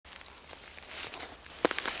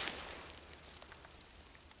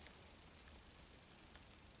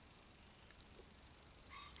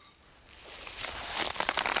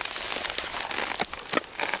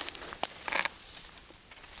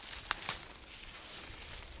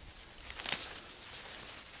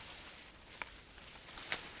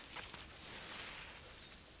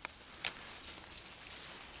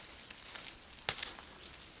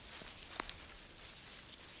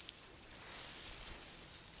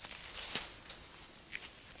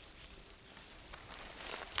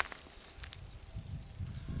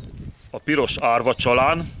piros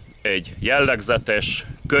árvacsalán egy jellegzetes,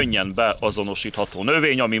 könnyen beazonosítható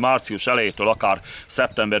növény, ami március elejétől akár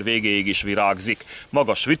szeptember végéig is virágzik.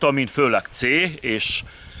 Magas vitamin, főleg C és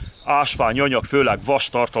ásványanyag, főleg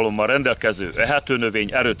vastartalommal rendelkező ehető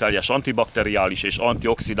növény, erőteljes antibakteriális és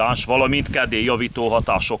antioxidáns, valamint kedélyjavító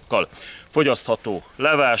hatásokkal. Fogyasztható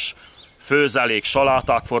leves, főzelék,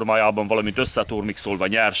 saláták formájában, valamint összetúrmixolva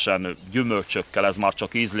nyersen, gyümölcsökkel, ez már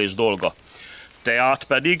csak ízlés dolga. Teát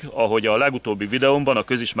pedig, ahogy a legutóbbi videómban a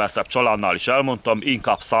közismertebb csalánnál is elmondtam,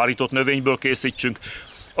 inkább szárított növényből készítsünk,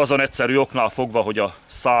 azon egyszerű oknál fogva, hogy a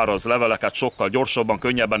száraz leveleket sokkal gyorsabban,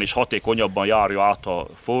 könnyebben és hatékonyabban járja át a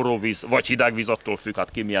forró víz, vagy hideg víz, attól függ,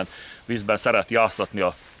 hát ki milyen vízben szereti áztatni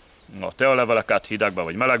a tealeveleket, hidegbe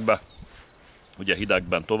vagy melegbe. Ugye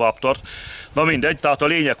hidegben tovább tart. Na mindegy, tehát a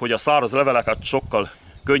lényeg, hogy a száraz leveleket sokkal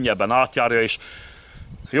könnyebben átjárja, és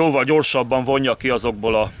jóval gyorsabban vonja ki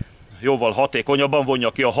azokból jóval hatékonyabban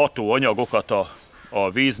vonja ki a hatóanyagokat a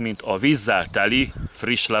víz, mint a vízzel teli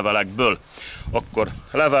friss levelekből. Akkor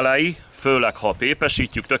levelei, főleg ha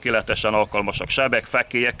pépesítjük, tökéletesen alkalmasak sebek,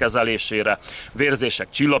 fekélyek kezelésére, vérzések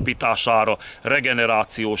csillapítására,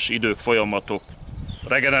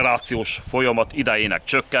 regenerációs folyamat idejének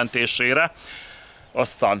csökkentésére,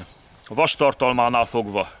 aztán vastartalmánál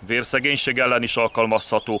fogva vérszegénység ellen is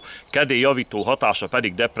alkalmazható, kedélyjavító hatása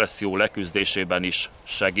pedig depresszió leküzdésében is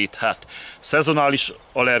segíthet. Szezonális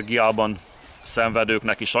allergiában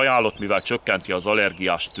szenvedőknek is ajánlott, mivel csökkenti az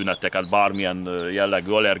allergiás tüneteket, bármilyen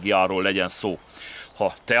jellegű allergiáról legyen szó.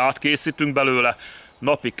 Ha teát készítünk belőle,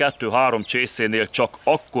 napi 2-3 csészénél csak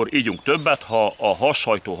akkor ígyunk többet, ha a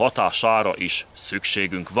hashajtó hatására is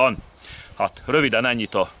szükségünk van. Hát röviden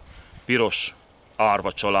ennyit a piros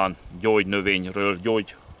árvacsalán gyógynövényről,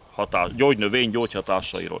 gyógynövény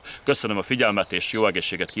gyógyhatásairól. Köszönöm a figyelmet és jó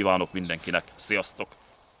egészséget kívánok mindenkinek. Sziasztok!